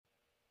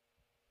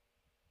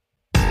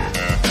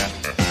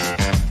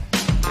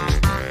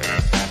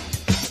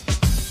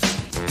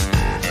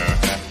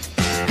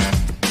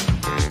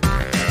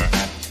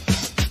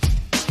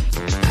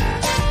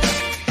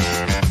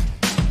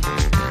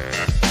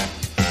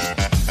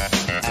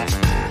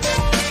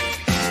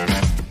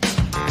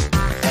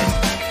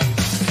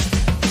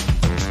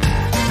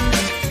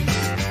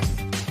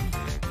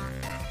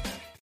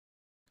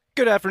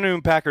Good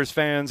afternoon, Packers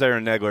fans.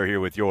 Aaron Negler here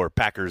with your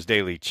Packers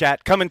Daily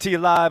Chat, coming to you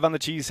live on the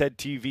Cheesehead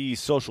TV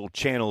social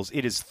channels.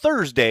 It is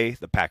Thursday,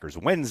 the Packers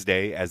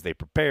Wednesday, as they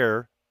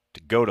prepare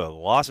to go to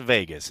Las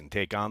Vegas and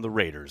take on the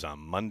Raiders on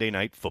Monday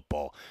Night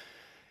Football.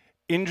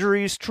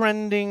 Injuries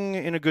trending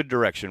in a good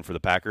direction for the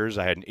Packers.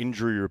 I had an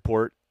injury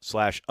report /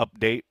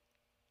 update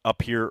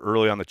up here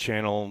early on the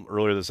channel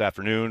earlier this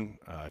afternoon.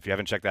 If you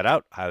haven't checked that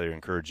out, highly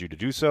encourage you to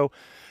do so.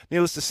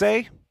 Needless to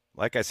say,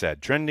 like I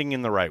said, trending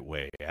in the right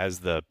way as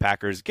the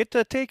Packers get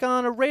to take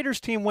on a Raiders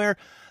team where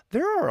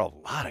there are a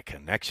lot of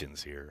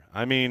connections here.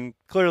 I mean,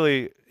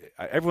 clearly,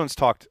 everyone's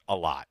talked a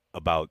lot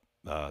about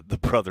the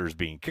brothers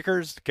being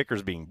kickers, the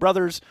kickers being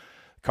brothers.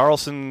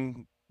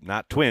 Carlson,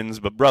 not twins,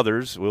 but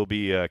brothers, will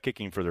be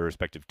kicking for their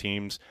respective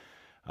teams.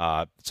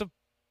 It's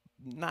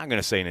not going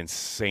to say an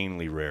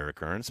insanely rare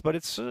occurrence, but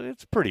it's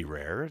pretty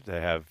rare to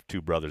have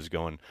two brothers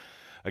going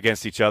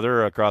against each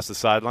other across the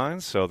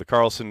sidelines. So the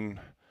Carlson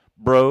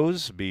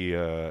bros be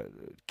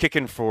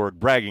kicking for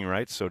bragging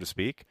rights, so to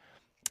speak.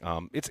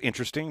 It's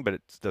interesting, but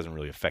it doesn't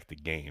really affect the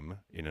game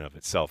in and of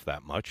itself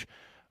that much.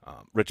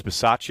 Rich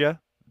Bisaccia,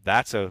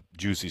 that's a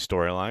juicy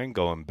storyline,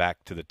 going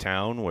back to the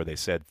town where they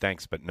said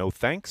thanks but no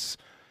thanks,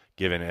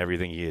 given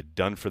everything he had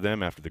done for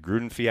them after the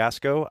Gruden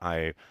fiasco.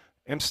 I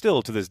am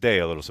still, to this day,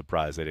 a little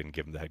surprised they didn't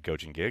give him the head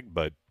coaching gig,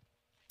 but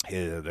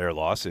their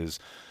loss is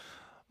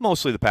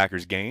mostly the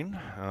Packers' gain.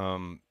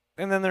 And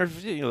then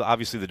there's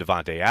obviously the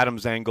Davante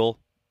Adams angle.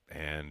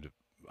 And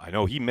I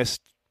know he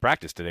missed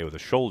practice today with a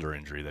shoulder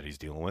injury that he's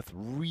dealing with.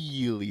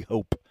 Really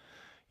hope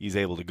he's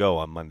able to go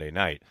on Monday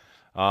night.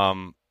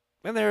 And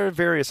there are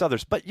various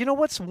others. But you know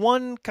what's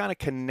one kind of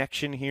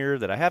connection here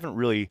that I haven't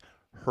really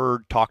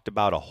heard talked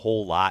about a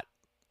whole lot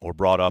or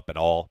brought up at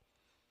all?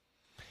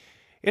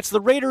 It's the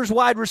Raiders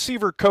wide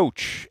receiver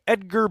coach,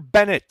 Edgar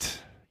Bennett.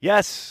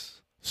 Yes,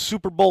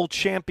 Super Bowl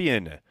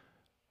champion,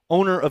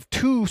 owner of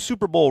 2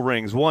 Super Bowl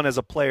rings, one as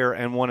a player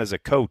and one as a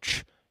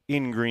coach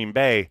in Green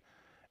Bay.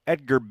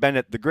 Edgar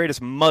Bennett, the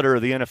greatest mutter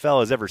the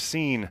NFL has ever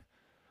seen.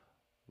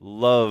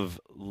 Love,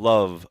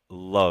 love,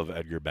 love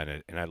Edgar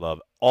Bennett, and I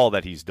love all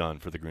that he's done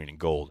for the green and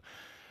gold.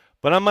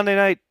 But on Monday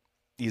night,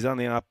 he's on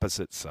the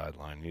opposite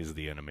sideline. He's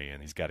the enemy,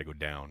 and he's got to go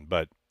down.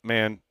 But,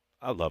 man,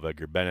 I love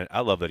Edgar Bennett.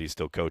 I love that he's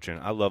still coaching.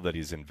 I love that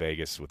he's in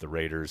Vegas with the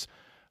Raiders.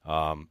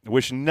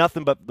 Wish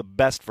nothing but the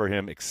best for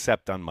him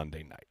except on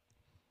Monday night.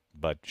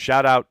 But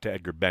shout out to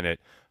Edgar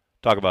Bennett.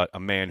 Talk about a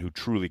man who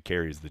truly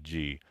carries the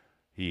G.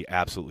 He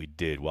absolutely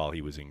did while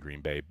he was in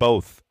Green Bay,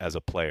 both as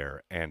a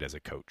player and as a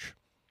coach.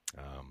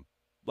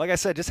 Like I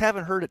said, just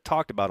haven't heard it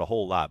talked about a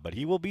whole lot, but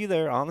he will be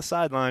there on the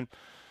sideline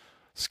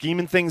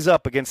scheming things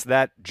up against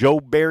that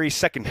Joe Barry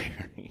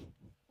secondary.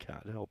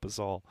 God help us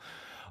all.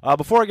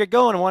 Before I get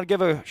going, I want to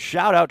give a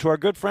shout-out to our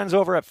good friends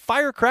over at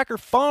Firecracker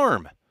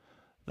Farm.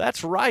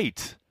 That's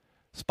right.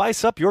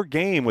 Spice up your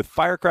game with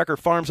Firecracker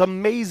Farm's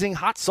amazing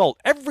hot salt.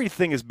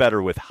 Everything is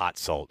better with hot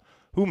salt.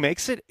 Who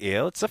makes it?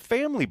 It's a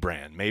family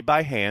brand made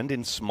by hand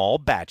in small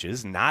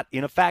batches, not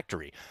in a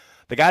factory.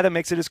 The guy that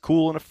makes it is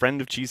cool and a friend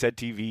of Cheesehead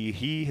TV.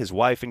 He, his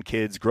wife, and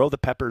kids grow the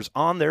peppers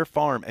on their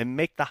farm and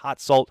make the hot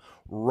salt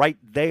right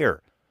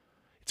there.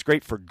 It's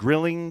great for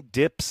grilling,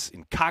 dips,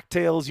 and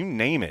cocktails, you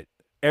name it.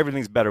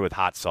 Everything's better with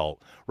hot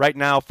salt. Right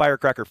now,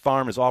 Firecracker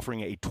Farm is offering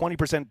a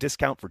 20%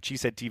 discount for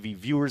Cheesehead TV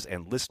viewers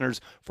and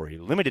listeners for a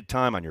limited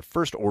time on your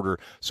first order.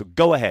 So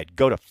go ahead,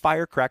 go to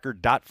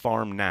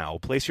firecracker.farm now,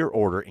 place your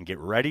order, and get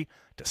ready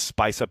to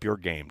spice up your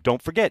game.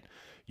 Don't forget,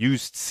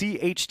 use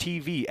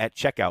CHTV at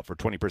checkout for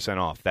 20%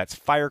 off. That's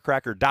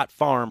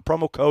firecracker.farm,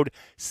 promo code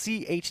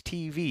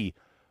CHTV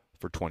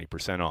for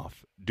 20%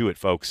 off. Do it,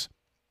 folks.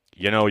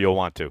 You know you'll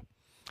want to.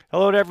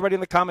 Hello to everybody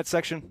in the comment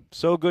section.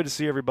 So good to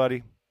see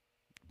everybody.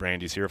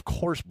 Brandy's here. Of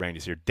course,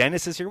 Brandy's here.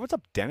 Dennis is here. What's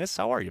up, Dennis?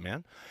 How are you,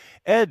 man?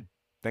 Ed,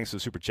 thanks for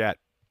the super chat.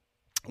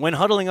 When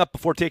huddling up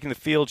before taking the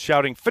field,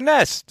 shouting,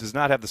 finesse does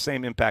not have the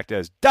same impact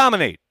as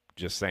dominate.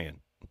 Just saying.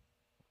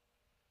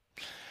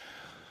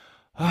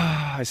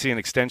 I see an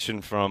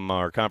extension from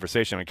our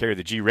conversation on Carry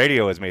the G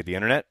Radio has made the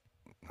internet.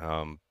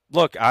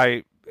 Look,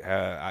 I've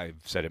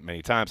said it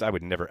many times. I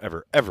would never,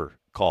 ever, ever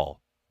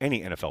call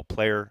any NFL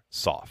player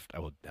soft.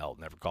 I'll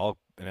never call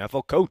an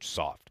NFL coach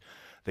soft.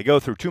 They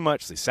go through too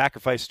much. They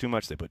sacrifice too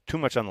much. They put too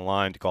much on the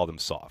line to call them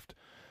soft.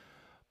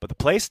 But the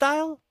play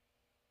style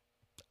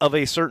of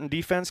a certain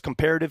defense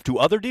comparative to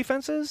other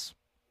defenses,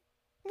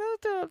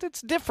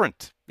 it's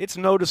different. It's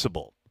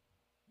noticeable.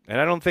 And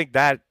I don't think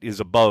that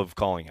is above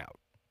calling out.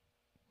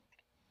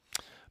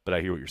 But I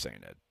hear what you're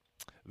saying, Ed.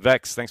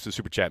 Vex, thanks for the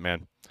super chat,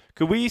 man.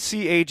 Could we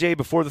see AJ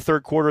before the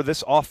third quarter?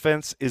 This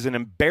offense is an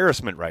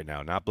embarrassment right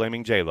now. Not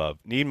blaming J-Love.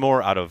 Need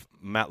more out of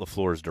Matt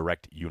LaFleur's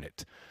direct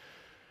unit.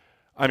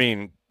 I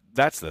mean,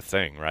 that's the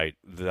thing, right?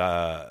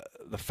 The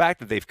fact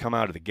that they've come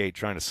out of the gate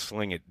trying to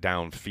sling it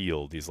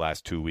downfield these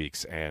last 2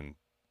 weeks and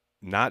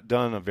not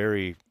done a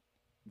very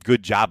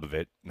good job of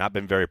it, not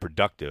been very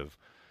productive,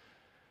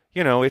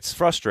 it's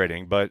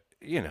frustrating. But,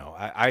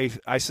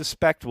 I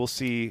suspect we'll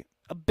see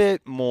a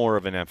bit more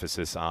of an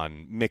emphasis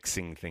on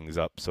mixing things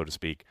up, so to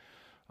speak.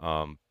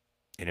 An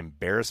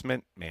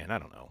embarrassment, man, I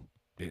don't know.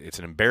 It's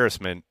an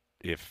embarrassment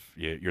if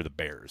you're the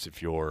Bears.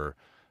 If you're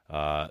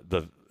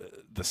the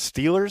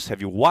Steelers,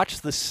 have you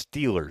watched the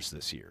Steelers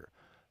this year?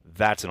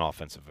 That's an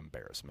offensive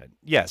embarrassment.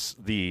 Yes,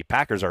 the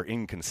Packers are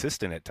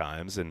inconsistent at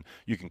times, and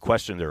you can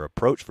question their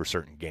approach for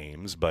certain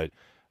games, but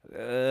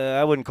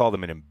I wouldn't call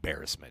them an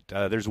embarrassment.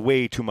 There's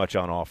way too much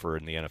on offer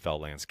in the NFL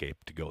landscape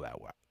to go that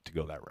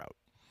route.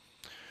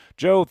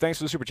 Joe, thanks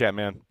for the super chat,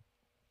 man.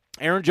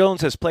 Aaron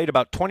Jones has played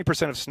about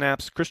 20% of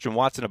snaps, Christian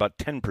Watson about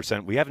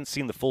 10%. We haven't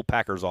seen the full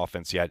Packers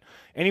offense yet.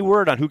 Any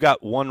word on who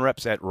got 1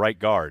 reps at right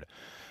guard?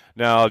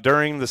 Now,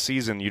 during the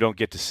season, you don't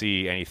get to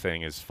see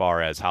anything as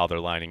far as how they're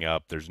lining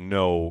up. There's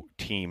no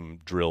team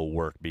drill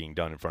work being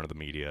done in front of the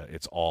media.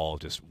 It's all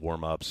just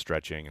warm-up,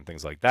 stretching, and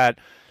things like that.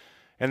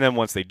 And then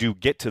once they do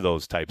get to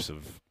those types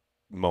of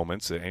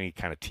moments, any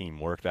kind of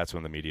teamwork, that's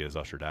when the media is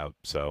ushered out.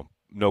 So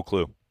no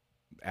clue.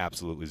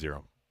 Absolutely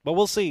zero. But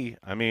we'll see.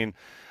 I mean,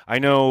 I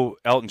know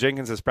Elton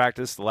Jenkins has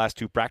practiced the last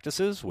 2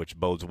 practices, which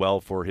bodes well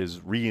for his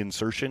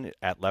reinsertion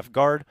at left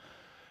guard.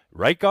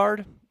 Right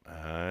guard?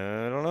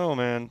 I don't know,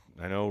 man.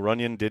 I know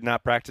Runyon did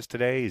not practice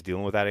today. He's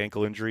dealing with that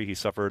ankle injury he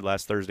suffered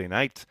last Thursday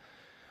night.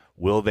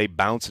 Will they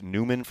bounce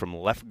Newman from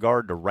left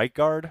guard to right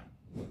guard?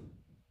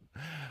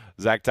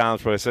 Zach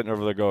Tom's probably sitting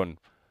over there going,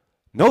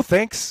 no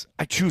thanks,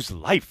 I choose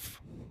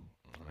life.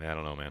 I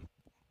don't know, man.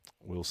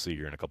 We'll see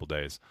here in a couple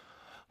days.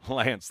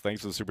 Lance,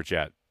 thanks for the super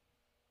chat.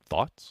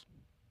 Thoughts?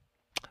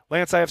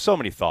 Lance, I have so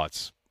many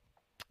thoughts.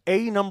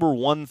 Number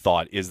 1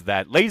 thought is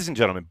that, ladies and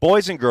gentlemen,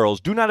 boys and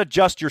girls, do not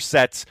adjust your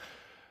sets.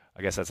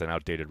 I guess that's an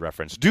outdated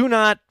reference. Do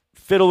not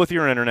fiddle with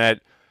your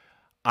internet.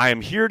 I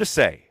am here to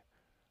say,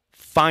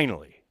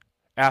 finally,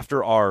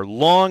 after our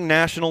long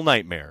national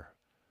nightmare,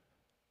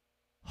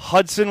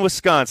 Hudson,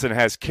 Wisconsin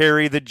has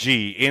Carry the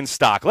G in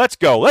stock. Let's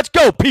go. Let's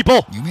go,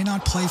 people. You may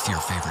not play for your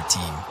favorite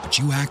team, but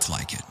you act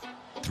like it.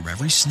 Through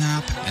every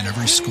snap and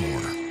every score.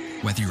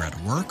 Whether you're at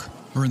work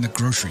or in the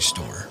grocery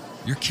store,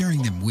 you're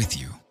carrying them with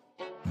you.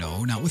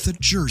 No, not with a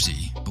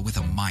jersey, but with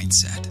a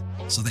mindset,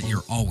 so that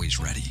you're always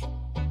ready.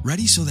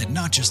 Ready so that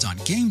not just on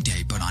game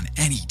day, but on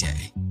any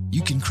day,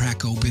 you can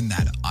crack open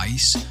that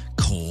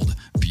ice-cold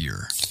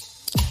beer.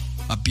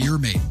 A beer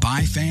made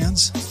by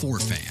fans, for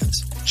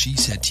fans.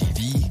 Cheesehead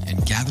TV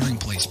and Gathering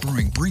Place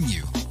Brewing bring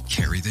you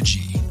Carry the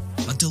G.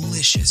 A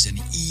delicious and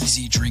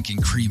easy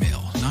drinking cream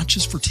ale, not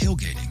just for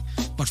tailgating,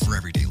 but for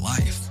everyday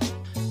life.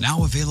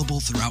 Now available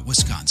throughout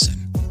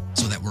Wisconsin,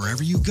 so that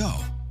wherever you go,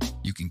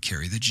 you can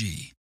carry the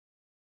G.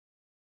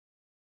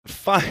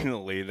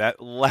 Finally,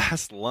 that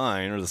last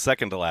line, or the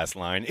second to last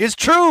line, is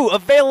true.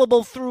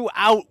 Available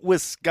throughout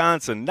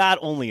Wisconsin, not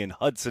only in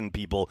Hudson,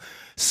 people.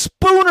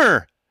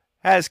 Spooner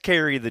has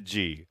Carry the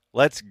G.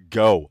 Let's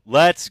go.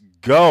 Let's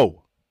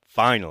go.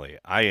 Finally,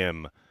 I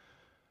am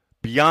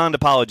beyond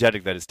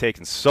apologetic that it's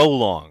taken so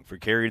long for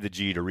Carry the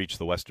G to reach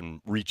the western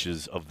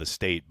reaches of the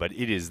state, but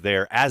it is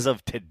there as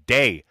of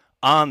today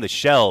on the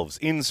shelves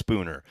in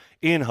Spooner,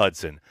 in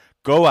Hudson.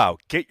 Go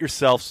out, get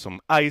yourself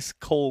some ice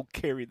cold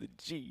Carry the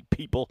G,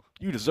 people.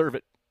 You deserve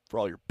it for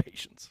all your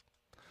patience.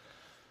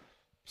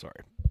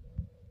 Sorry.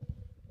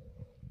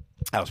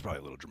 That was probably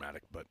a little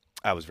dramatic, but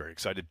I was very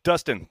excited.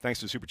 Dustin, thanks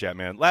for the super chat,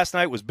 man. Last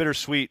night was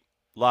bittersweet.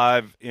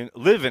 Live in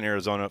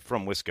Arizona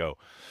from Wisco.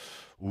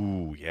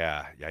 Ooh,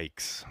 yeah,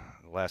 yikes.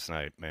 Last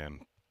night, man.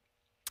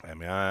 I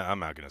mean, I'm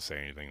not going to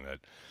say anything that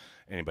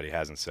anybody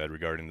hasn't said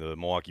regarding the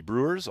Milwaukee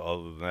Brewers,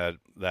 other than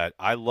that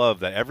I love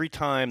that every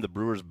time the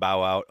Brewers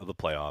bow out of the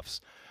playoffs,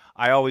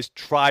 I always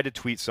try to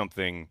tweet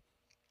something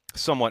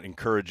somewhat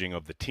encouraging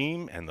of the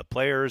team and the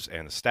players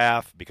and the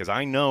staff, because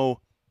I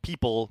know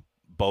people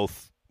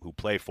both who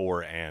play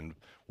for and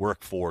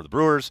work for the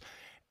Brewers,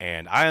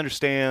 and I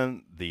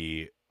understand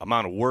the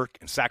amount of work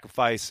and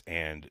sacrifice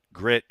and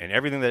grit and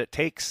everything that it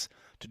takes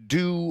to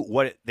do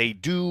what they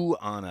do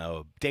on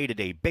a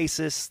day-to-day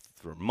basis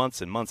for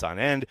months and months on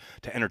end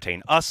to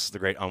entertain us, the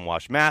great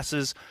unwashed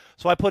masses.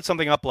 So I put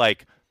something up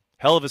like,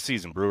 hell of a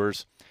season,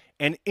 Brewers.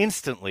 And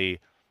instantly,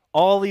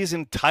 all these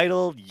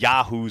entitled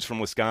yahoos from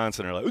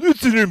Wisconsin are like,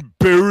 it's an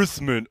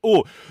embarrassment.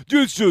 Oh,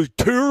 it's a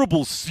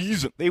terrible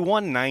season. They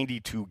won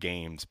 92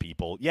 games,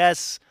 people.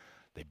 Yes,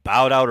 they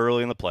bowed out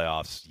early in the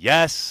playoffs.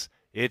 Yes,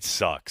 it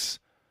sucks.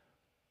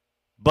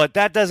 But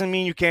that doesn't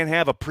mean you can't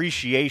have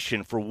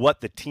appreciation for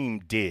what the team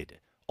did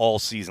all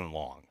season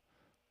long.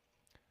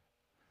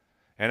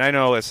 And I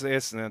know it's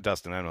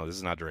Dustin, I know this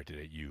is not directed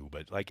at you,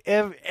 but like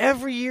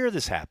every year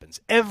this happens.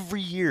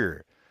 Every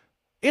year.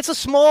 It's a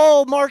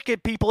small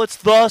market, people. It's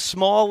the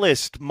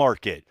smallest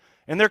market.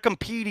 And they're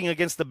competing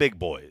against the big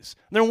boys.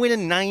 They're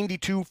winning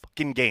 92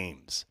 fucking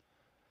games.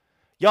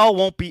 Y'all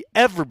won't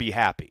ever be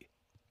happy.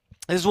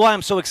 This is why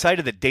I'm so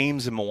excited that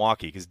Dame's in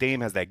Milwaukee, because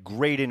Dame has that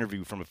great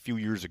interview from a few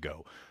years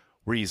ago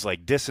where he's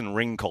like dissing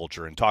ring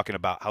culture and talking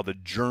about how the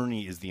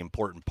journey is the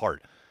important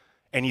part.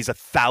 And he's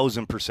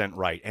 1,000%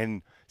 right.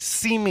 And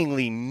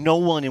seemingly no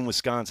one in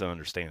Wisconsin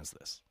understands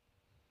this.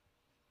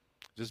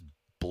 Just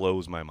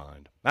blows my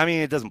mind. I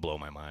mean, it doesn't blow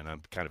my mind.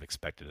 I'm kind of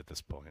expected at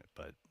this point,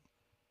 but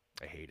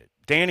I hate it.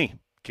 Danny,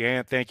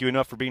 can't thank you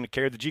enough for being a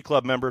Carry the G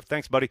Club member.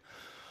 Thanks, buddy.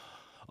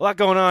 A lot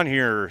going on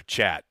here,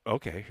 chat.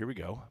 Okay, here we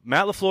go.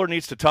 Matt LaFleur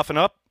needs to toughen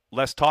up.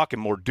 Less talk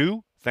and more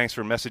do. Thanks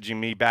for messaging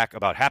me back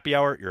about happy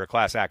hour. You're a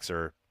class act,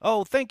 sir.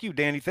 Oh, thank you,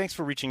 Danny. Thanks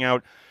for reaching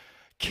out.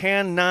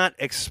 Cannot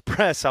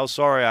express how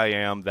sorry I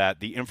am that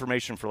the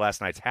information for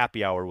last night's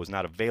happy hour was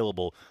not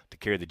available to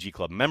carry the G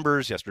Club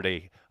members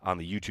yesterday on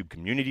the YouTube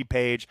community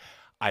page.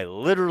 I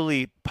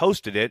literally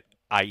posted it,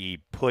 i.e.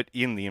 put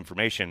in the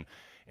information,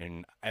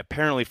 and I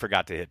apparently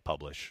forgot to hit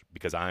publish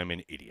because I'm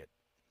an idiot.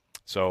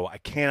 So I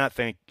cannot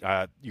thank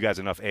you guys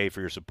enough, A, for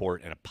your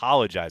support, and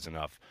apologize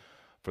enough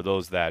for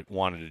those that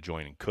wanted to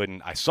join and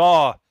couldn't. I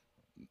saw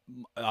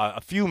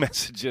a few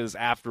messages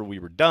after we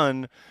were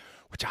done,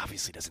 which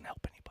obviously doesn't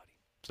help anybody.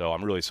 So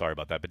I'm really sorry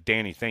about that. But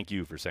Danny, thank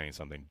you for saying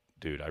something.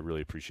 Dude, I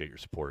really appreciate your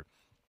support.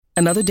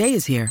 Another day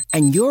is here,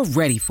 and you're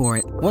ready for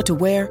it. What to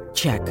wear?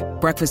 Check.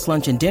 Breakfast,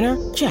 lunch, and dinner?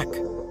 Check.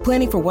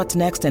 Planning for what's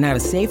next and how to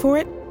save for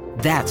it?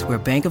 That's where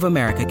Bank of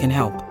America can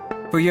help.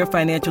 For your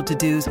financial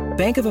to-dos,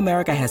 Bank of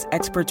America has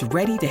experts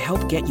ready to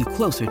help get you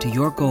closer to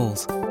your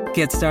goals.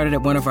 Get started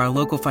at one of our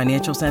local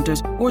financial centers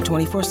or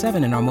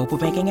 24/7 in our mobile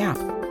banking app.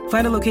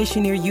 Find a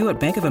location near you at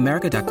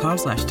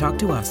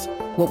bankofamerica.com/talktous.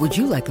 What would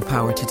you like the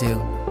power to do?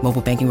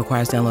 Mobile banking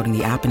requires downloading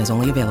the app and is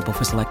only available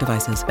for select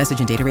devices. Message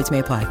and data rates may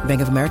apply. Bank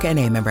of America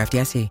N.A., member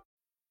FDIC.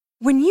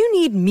 When you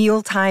need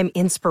mealtime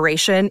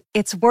inspiration,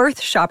 it's worth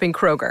shopping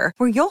Kroger,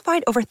 where you'll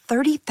find over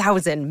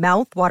 30,000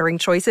 mouth-watering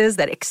choices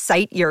that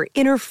excite your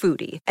inner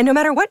foodie. And no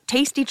matter what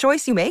tasty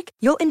choice you make,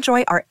 you'll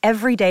enjoy our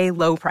everyday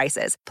low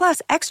prices,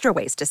 plus extra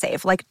ways to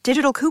save, like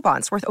digital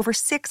coupons worth over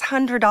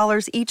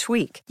 $600 each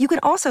week. You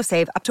can also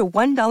save up to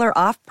 $1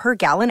 off per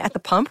gallon at the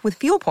pump with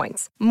fuel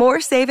points.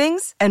 More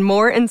savings and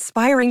more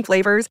inspiring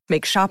flavors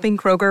make shopping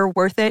Kroger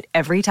worth it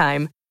every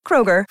time.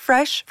 Kroger,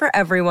 fresh for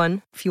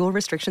everyone. Fuel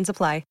restrictions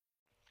apply.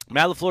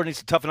 Matt LaFleur needs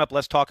to toughen up,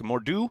 less talk, and more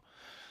do.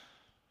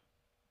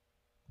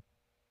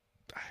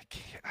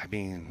 I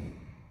mean,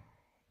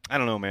 I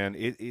don't know, man.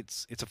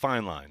 It's a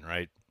fine line,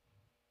 right?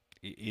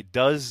 It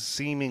does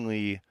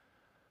seemingly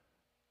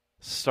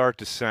start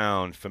to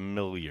sound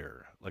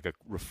familiar, like a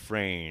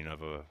refrain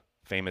of a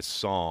famous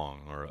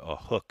song or a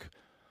hook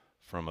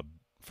from a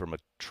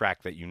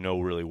track that you know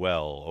really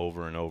well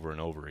over and over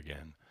and over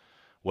again.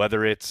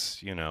 Whether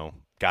it's,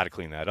 got to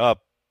clean that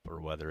up, or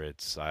whether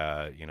it's,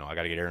 I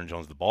got to get Aaron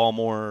Jones the ball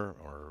more,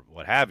 or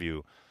what have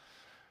you.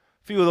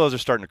 A few of those are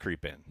starting to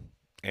creep in.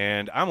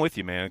 And I'm with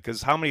you, man,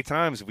 because how many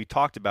times have we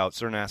talked about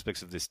certain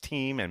aspects of this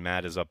team, and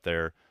Matt is up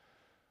there.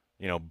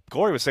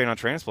 Corey was saying on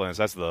Transplants,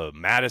 that's the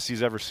maddest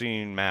he's ever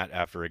seen Matt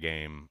after a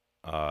game,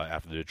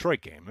 after the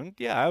Detroit game. And,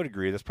 yeah, I would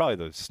agree. That's probably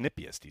the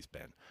snippiest he's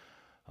been.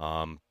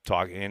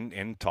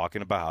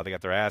 Talking about how they got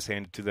their ass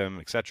handed to them,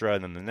 etc.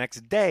 And then the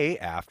next day,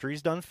 after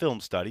he's done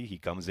film study, he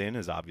comes in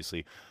as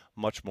obviously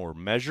much more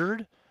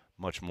measured,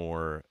 much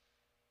more,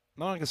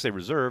 I'm not going to say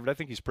reserved. I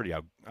think he's pretty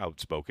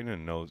outspoken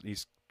and knows, he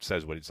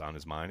says what is on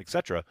his mind,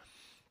 etc.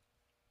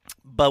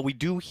 But we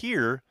do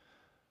hear,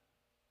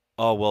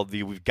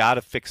 we've got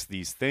to fix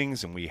these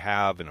things, and we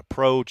have an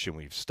approach, and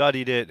we've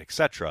studied it,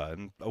 etc.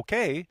 And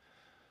okay,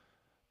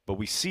 but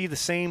we see the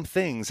same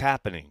things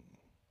happening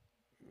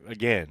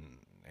again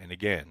and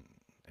again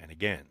and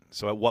again.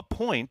 So at what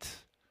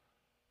point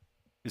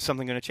is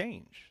something going to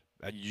change?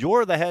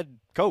 You're the head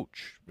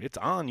coach. It's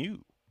on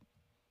you,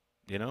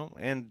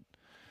 And,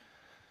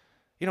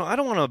 I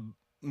don't want to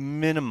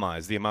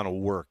minimize the amount of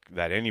work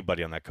that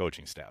anybody on that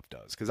coaching staff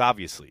does, because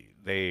obviously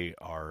they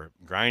are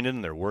grinding,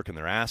 they're working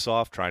their ass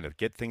off, trying to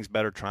get things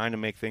better, trying to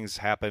make things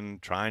happen,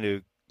 trying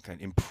to kind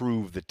of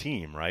improve the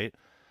team, right?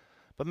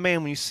 But,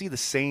 man, when you see the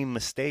same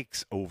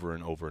mistakes over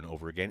and over and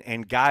over again,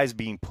 and guys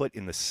being put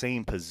in the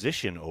same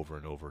position over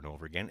and over and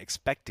over again,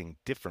 expecting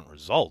different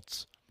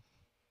results,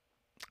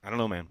 I don't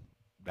know, man.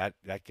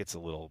 That gets a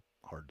little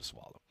hard to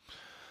swallow.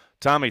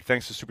 Tommy,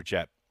 thanks for Super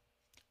Chat.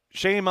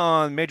 Shame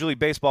on Major League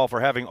Baseball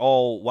for having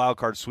all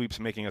wildcard sweeps,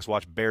 making us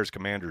watch Bears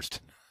Commanders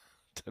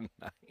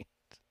tonight.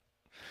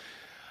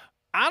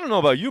 I don't know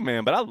about you,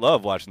 man, but I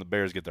love watching the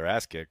Bears get their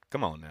ass kicked.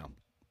 Come on now.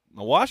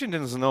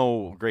 Washington's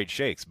no great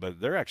shakes,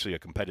 but they're actually a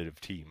competitive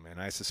team, and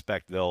I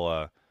suspect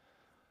they'll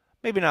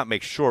maybe not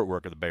make short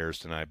work of the Bears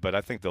tonight, but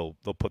I think they'll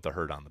put the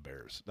hurt on the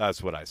Bears.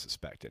 That's what I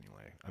suspect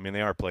anyway. I mean,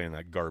 they are playing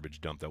that garbage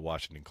dump that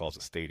Washington calls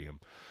a stadium.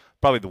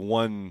 Probably the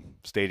one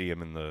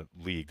stadium in the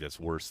league that's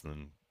worse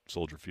than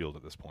Soldier Field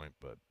at this point,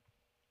 but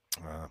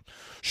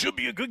should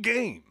be a good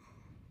game.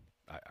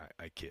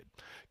 I kid.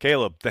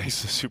 Caleb, thanks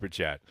for the Super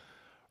Chat.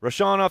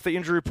 Rashawn off the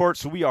injury report,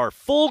 so we are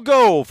full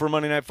go for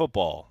Monday Night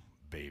Football.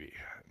 Baby,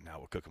 now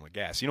we're cooking with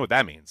gas. You know what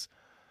that means?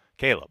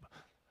 Caleb,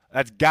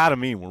 that's got to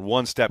mean we're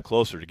one step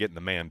closer to getting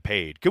the man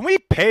paid. Can we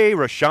pay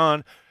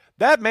Rashawn?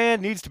 That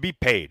man needs to be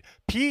paid.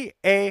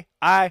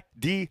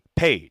 P-A-I-D,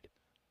 paid.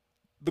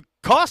 The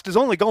cost is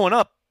only going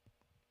up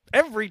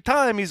every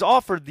time he's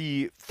offered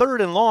the third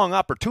and long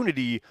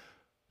opportunity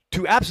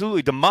to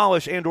absolutely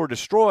demolish and or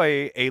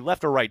destroy a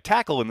left or right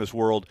tackle in this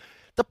world.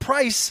 The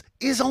price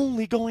is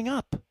only going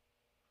up.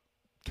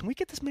 Can we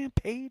get this man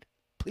paid?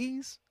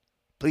 Please?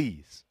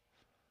 Please.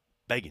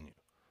 Begging you.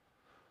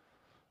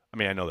 I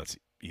mean, I know that's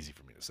easy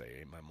for me to say,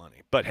 ain't my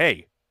money. But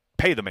hey,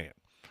 Pay the man.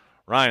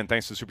 Ryan,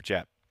 thanks for the super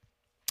chat.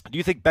 Do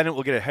you think Bennett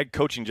will get a head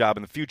coaching job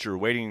in the future,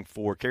 waiting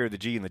for Carry the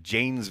G in the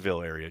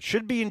Janesville area? It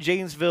should be in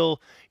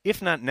Janesville, if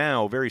not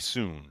now, very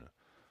soon.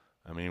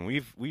 I mean,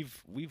 we've I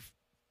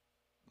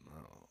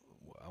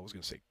was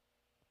going to say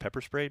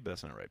pepper sprayed, but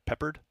that's not right.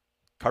 Peppered,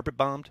 carpet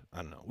bombed.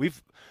 I don't know.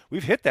 We've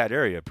hit that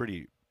area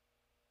pretty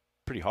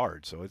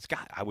hard. So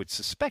I would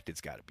suspect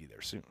it's got to be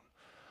there soon.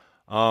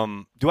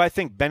 Do I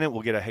think Bennett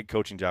will get a head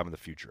coaching job in the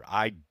future?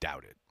 I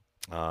doubt it.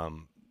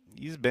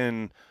 He's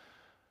been,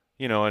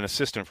 an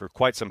assistant for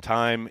quite some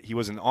time. He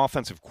was an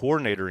offensive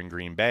coordinator in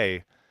Green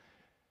Bay.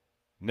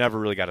 Never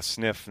really got a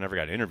sniff, never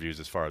got interviews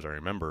as far as I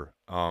remember.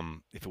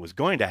 If it was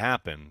going to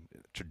happen,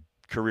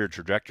 career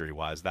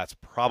trajectory-wise, that's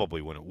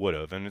probably when it would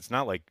have. And it's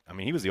not like,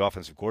 he was the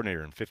offensive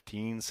coordinator in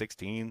 15,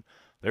 16.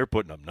 They were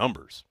putting up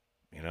numbers,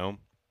 The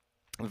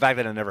fact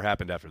that it never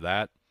happened after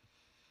that,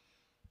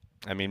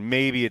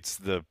 maybe it's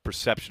the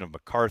perception of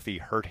McCarthy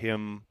hurt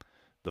him.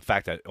 The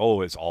fact that,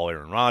 it's all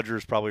Aaron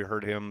Rodgers probably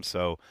hurt him.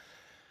 So,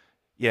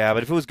 yeah,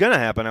 but if it was going to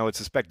happen, I would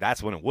suspect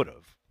that's when it would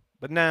have.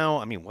 But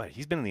now,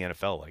 he's been in the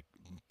NFL, like,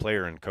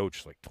 player and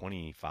coach, like,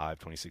 25,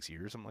 26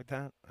 years, something like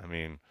that. At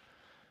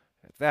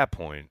that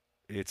point,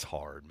 it's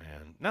hard,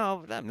 man.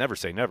 No, never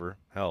say never.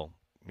 Hell,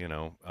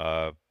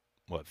 Fangio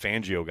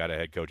got a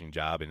head coaching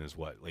job in his,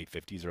 late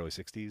 50s, early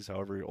 60s,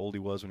 however old he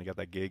was when he got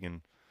that gig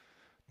in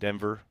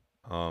Denver.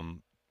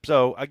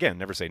 So, again,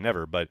 never say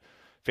never, but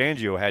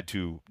Fangio had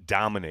to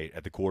dominate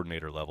at the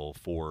coordinator level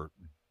for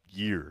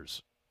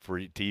years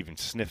to even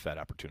sniff that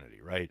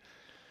opportunity, right?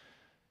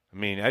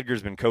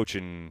 Edgar's been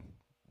coaching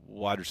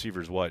wide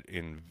receivers,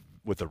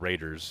 with the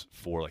Raiders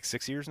for like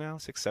 6 years now,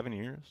 7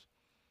 years,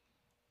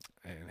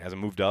 and hasn't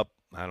moved up.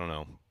 I don't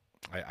know.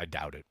 I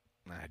doubt it.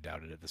 I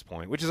doubt it at this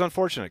point, which is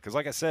unfortunate because,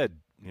 like I said,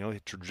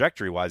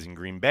 trajectory-wise in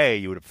Green Bay,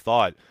 you would have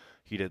thought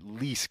he'd at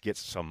least get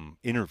some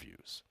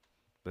interviews.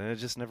 But it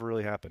just never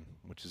really happened,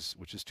 which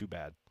is too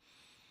bad.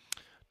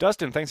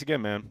 Dustin, thanks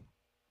again, man.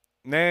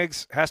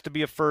 Nags has to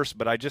be a first,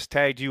 but I just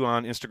tagged you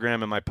on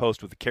Instagram in my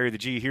post with the Carry the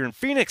G here in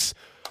Phoenix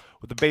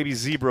with the baby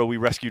zebra we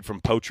rescued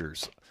from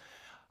poachers.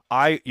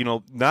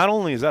 Not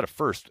only is that a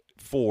first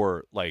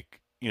for,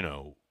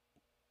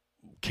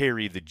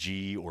 Carry the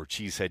G or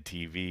Cheesehead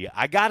TV,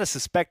 I got to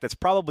suspect that's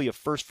probably a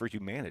first for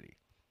humanity.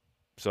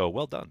 So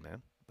well done,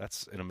 man.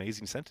 That's an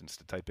amazing sentence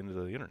to type into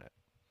the internet.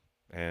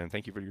 And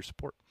thank you for your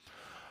support.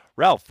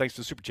 Ralph, thanks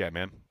for the super chat,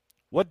 man.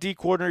 What D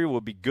coordinator will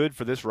be good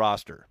for this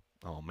roster?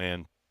 Oh,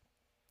 man.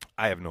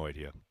 I have no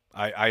idea.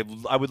 I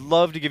would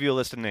love to give you a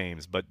list of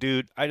names, but,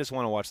 dude, I just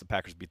want to watch the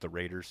Packers beat the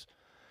Raiders.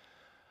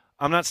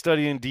 I'm not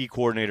studying D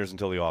coordinators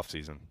until the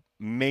offseason.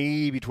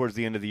 Maybe towards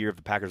the end of the year if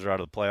the Packers are out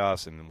of the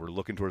playoffs and we're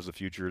looking towards the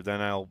future, then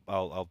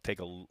I'll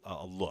take a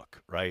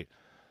look, right?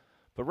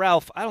 But,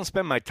 Ralph, I don't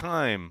spend my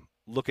time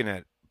looking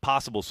at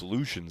possible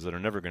solutions that are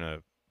never going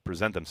to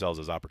present themselves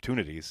as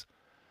opportunities.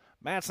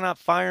 Matt's not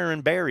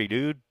firing Barry,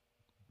 dude.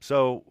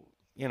 So,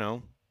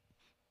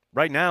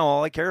 right now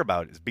all I care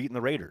about is beating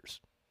the Raiders.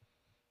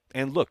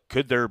 And look,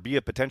 could there be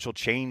a potential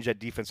change at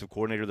defensive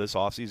coordinator this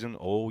offseason?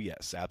 Oh,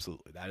 yes,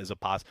 absolutely. That is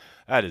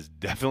that is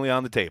definitely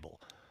on the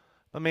table.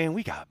 But, man,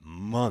 we got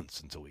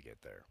months until we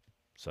get there.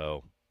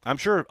 So I'm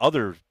sure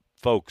other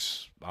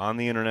folks on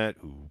the internet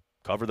who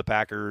cover the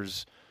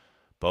Packers,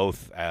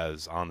 both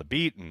as on the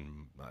beat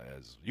and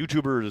as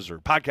YouTubers or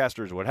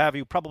podcasters or what have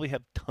you, probably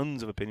have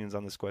tons of opinions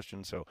on this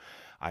question. So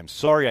I'm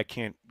sorry I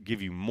can't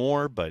give you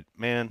more, but,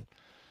 man,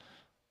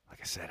 like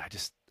I said, I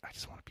just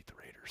want to beat the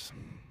Raiders.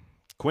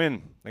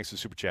 Quinn, thanks for the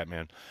super chat,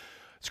 man.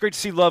 It's great to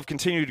see Love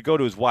continue to go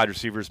to his wide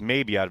receivers,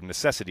 maybe out of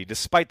necessity,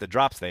 despite the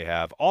drops they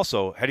have.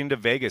 Also, heading to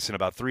Vegas in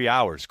about 3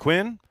 hours.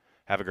 Quinn,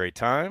 have a great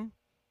time.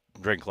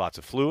 Drink lots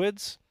of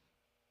fluids.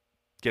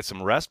 Get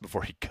some rest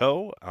before you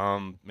go.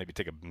 Maybe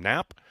take a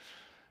nap.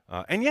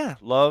 And, yeah,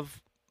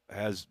 Love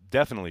has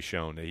definitely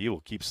shown that he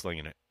will keep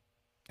slinging it.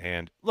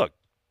 And, look,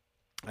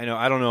 I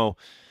don't know,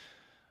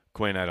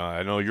 Quinn,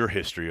 I know your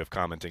history of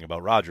commenting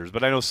about Rodgers,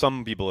 but I know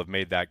some people have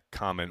made that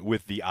comment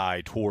with the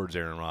eye towards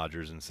Aaron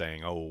Rodgers and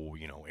saying,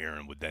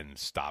 Aaron would then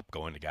stop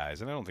going to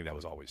guys. And I don't think that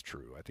was always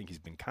true. I think he's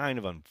been kind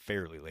of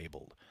unfairly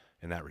labeled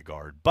in that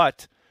regard.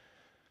 But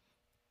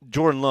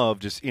Jordan Love,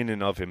 just in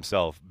and of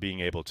himself,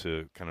 being able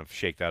to kind of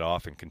shake that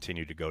off and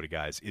continue to go to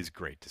guys is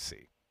great to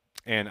see.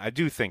 And I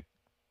do think,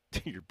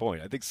 to your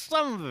point, I think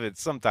some of it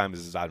sometimes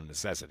is out of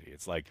necessity.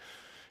 It's like,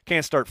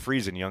 can't start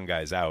freezing young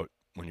guys out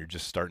when you're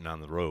just starting on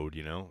the road,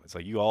 It's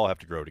like you all have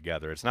to grow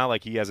together. It's not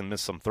like he hasn't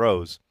missed some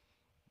throws.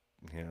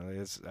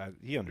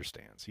 He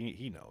understands.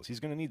 He knows.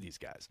 He's going to need these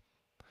guys.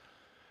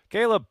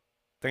 Caleb,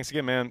 thanks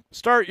again, man.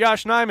 Start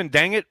Yosh Nijman,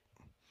 dang it.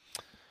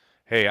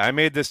 Hey, I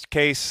made this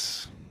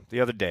case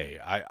the other day.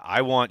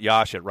 I want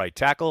Yosh at right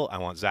tackle. I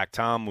want Zach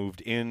Tom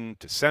moved in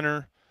to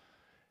center,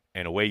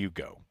 and away you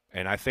go.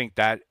 And I think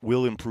that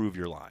will improve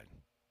your line.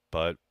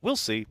 But we'll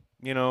see.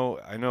 I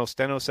know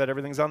Steno said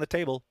everything's on the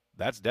table.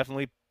 That's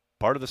definitely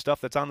part of the stuff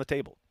that's on the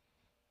table.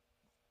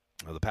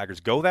 Will the Packers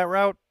go that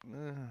route?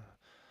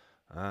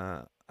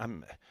 I'm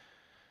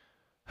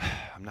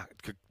not.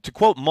 To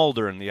quote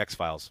Mulder in the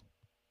X-Files,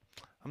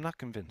 I'm not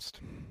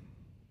convinced.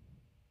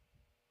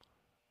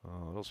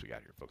 What else we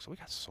got here, folks? We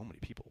got so many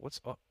people.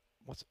 What's up?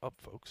 What's up,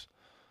 folks?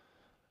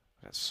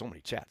 We got so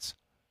many chats.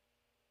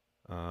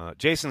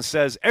 Jason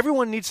says,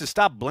 everyone needs to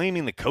stop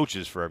blaming the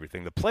coaches for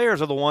everything. The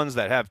players are the ones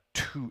that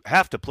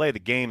have to play the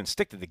game and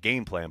stick to the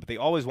game plan, but they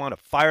always want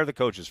to fire the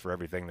coaches for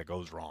everything that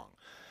goes wrong.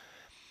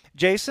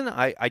 Jason,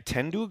 I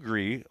tend to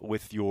agree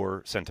with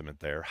your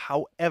sentiment there.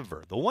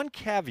 However, the one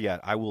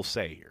caveat I will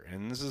say here,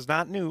 and this is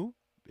not new.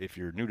 If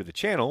you're new to the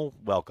channel,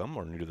 welcome,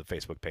 or new to the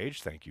Facebook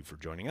page, thank you for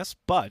joining us.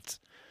 But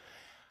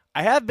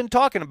I have been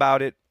talking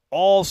about it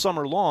all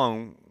summer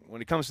long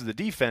when it comes to the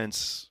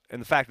defense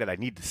and the fact that I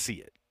need to see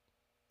it.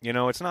 You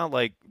know, it's not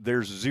like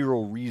there's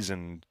zero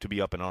reason to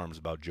be up in arms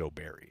about Joe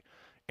Barry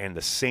and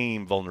the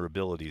same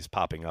vulnerabilities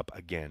popping up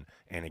again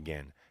and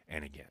again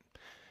and again.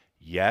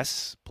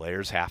 Yes,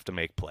 players have to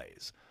make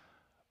plays.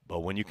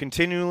 But when you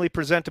continually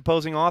present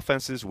opposing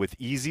offenses with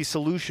easy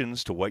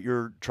solutions to what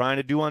you're trying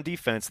to do on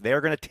defense, they're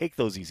going to take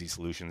those easy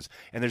solutions,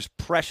 and there's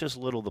precious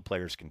little the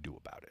players can do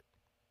about it.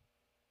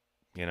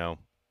 You know?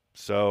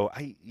 So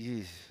I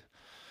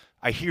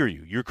hear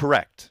you. You're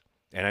correct.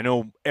 And I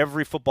know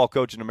every football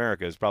coach in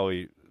America is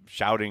probably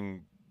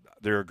shouting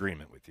their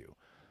agreement with you.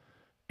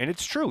 And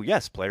it's true.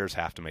 Yes, players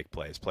have to make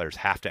plays. Players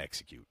have to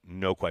execute.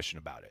 No question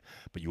about it.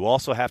 But you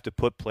also have to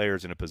put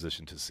players in a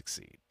position to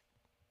succeed.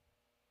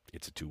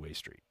 It's a two-way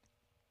street.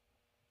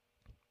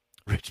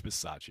 Rich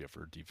Bisaccia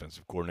for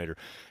defensive coordinator.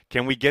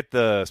 Can we get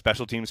the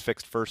special teams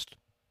fixed first?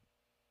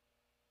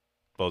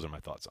 Those are my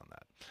thoughts on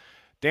that.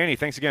 Danny,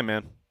 thanks again,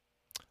 man.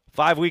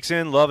 5 weeks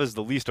in, love is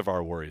the least of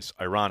our worries.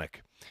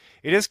 Ironic.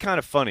 It is kind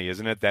of funny,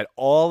 isn't it, that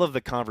all of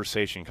the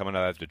conversation coming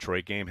out of the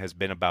Detroit game has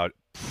been about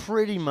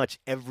pretty much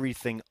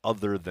everything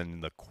other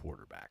than the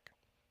quarterback.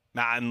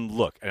 Now, and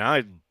look, and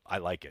I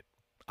like it.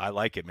 I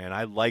like it, man.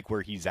 I like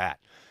where he's at.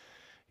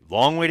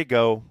 Long way to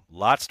go,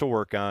 lots to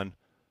work on,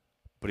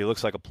 but he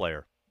looks like a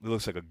player. He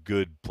looks like a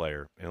good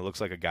player, and it looks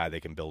like a guy they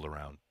can build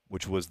around,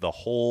 which was the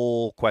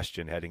whole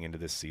question heading into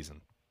this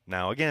season.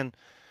 Now, again,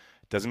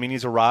 doesn't mean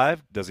he's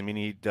arrived, doesn't mean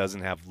he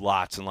doesn't have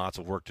lots and lots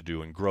of work to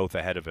do and growth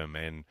ahead of him,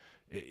 and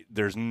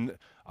there's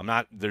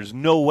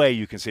no way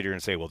you can sit here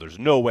and say, well, there's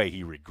no way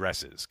he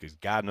regresses, because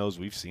God knows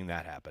we've seen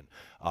that happen.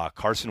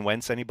 Carson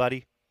Wentz,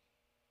 anybody?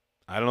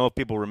 I don't know if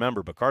people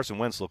remember, but Carson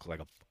Wentz looked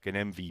like a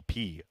fucking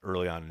MVP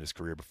early on in his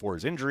career before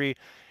his injury,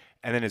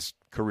 and then his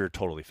career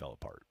totally fell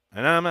apart.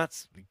 And I'm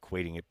not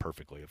equating it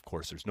perfectly. Of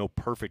course, there's no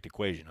perfect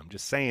equation. I'm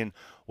just saying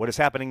what is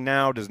happening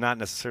now does not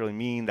necessarily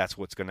mean that's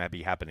what's going to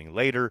be happening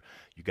later.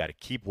 You got to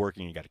keep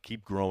working. You got to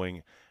keep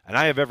growing. And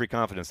I have every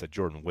confidence that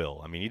Jordan will.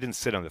 I mean, he didn't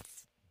sit on the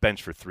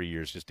bench for 3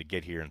 years just to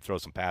get here and throw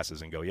some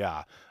passes and go,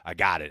 yeah, I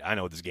got it. I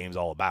know what this game's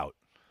all about.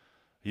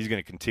 He's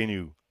going to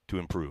continue to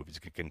improve. He's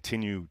going to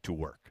continue to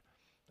work.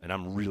 And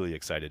I'm really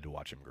excited to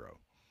watch him grow.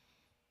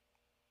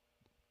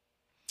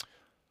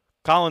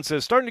 Colin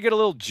says, starting to get a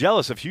little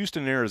jealous of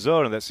Houston and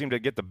Arizona that seem to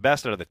get the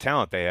best out of the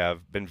talent they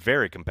have. Been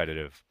very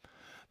competitive.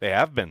 They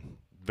have been.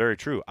 Very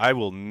true. I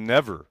will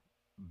never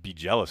be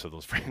jealous of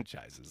those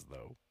franchises,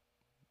 though.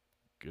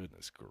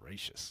 Goodness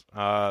gracious.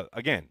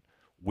 Again,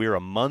 we're a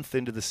month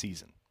into the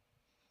season.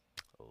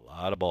 A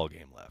lot of ball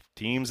game left.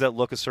 Teams that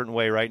look a certain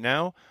way right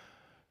now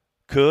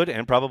could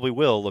and probably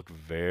will look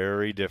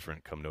very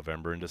different come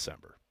November and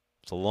December.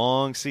 It's a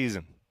long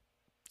season.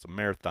 It's a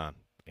marathon.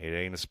 It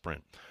ain't a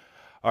sprint.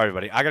 All right,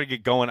 everybody, I got to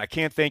get going. I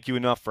can't thank you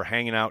enough for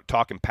hanging out,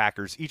 talking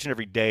Packers each and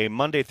every day,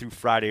 Monday through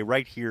Friday,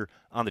 right here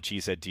on the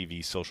Cheesehead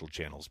TV social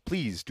channels.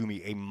 Please do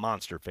me a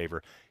monster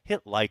favor.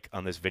 Hit like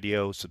on this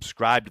video,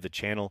 subscribe to the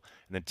channel,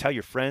 and then tell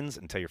your friends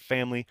and tell your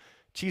family.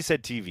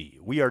 Cheesehead TV,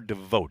 we are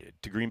devoted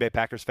to Green Bay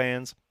Packers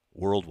fans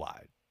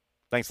worldwide.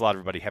 Thanks a lot,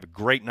 everybody. Have a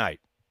great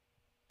night.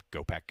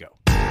 Go Pack, go.